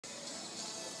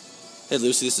Hey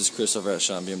Lucy, this is Chris over at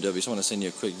Sean BMW. Just want to send you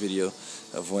a quick video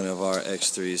of one of our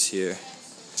X3s here.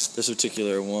 This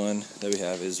particular one that we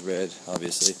have is red,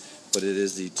 obviously, but it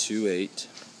is the 2.8.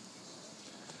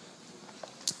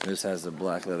 This has the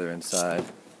black leather inside.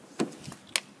 I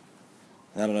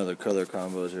don't know the color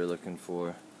combos you're looking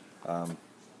for, but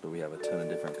we have a ton of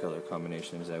different color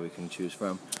combinations that we can choose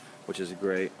from, which is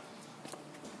great.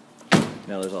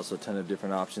 Now there's also a ton of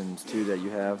different options too that you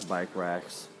have, bike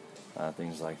racks,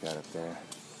 things like that up there.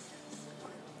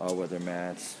 All weather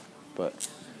mats, but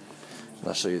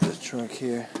I'll show you the trunk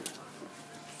here.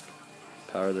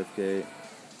 Power lift gate.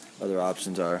 Other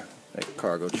options are like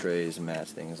cargo trays,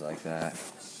 mats, things like that.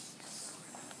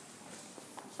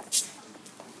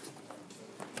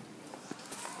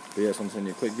 But yeah, I just want to send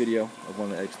you a quick video of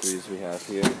one of the X3s we have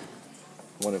here.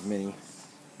 One of many.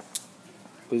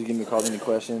 Please give me a call with any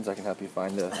questions. I can help you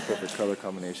find the perfect color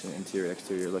combination, interior,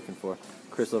 exterior you're looking for.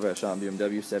 Chris over at Sean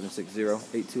BMW,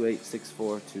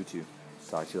 760-828-6422.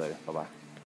 Talk to you later. Bye-bye.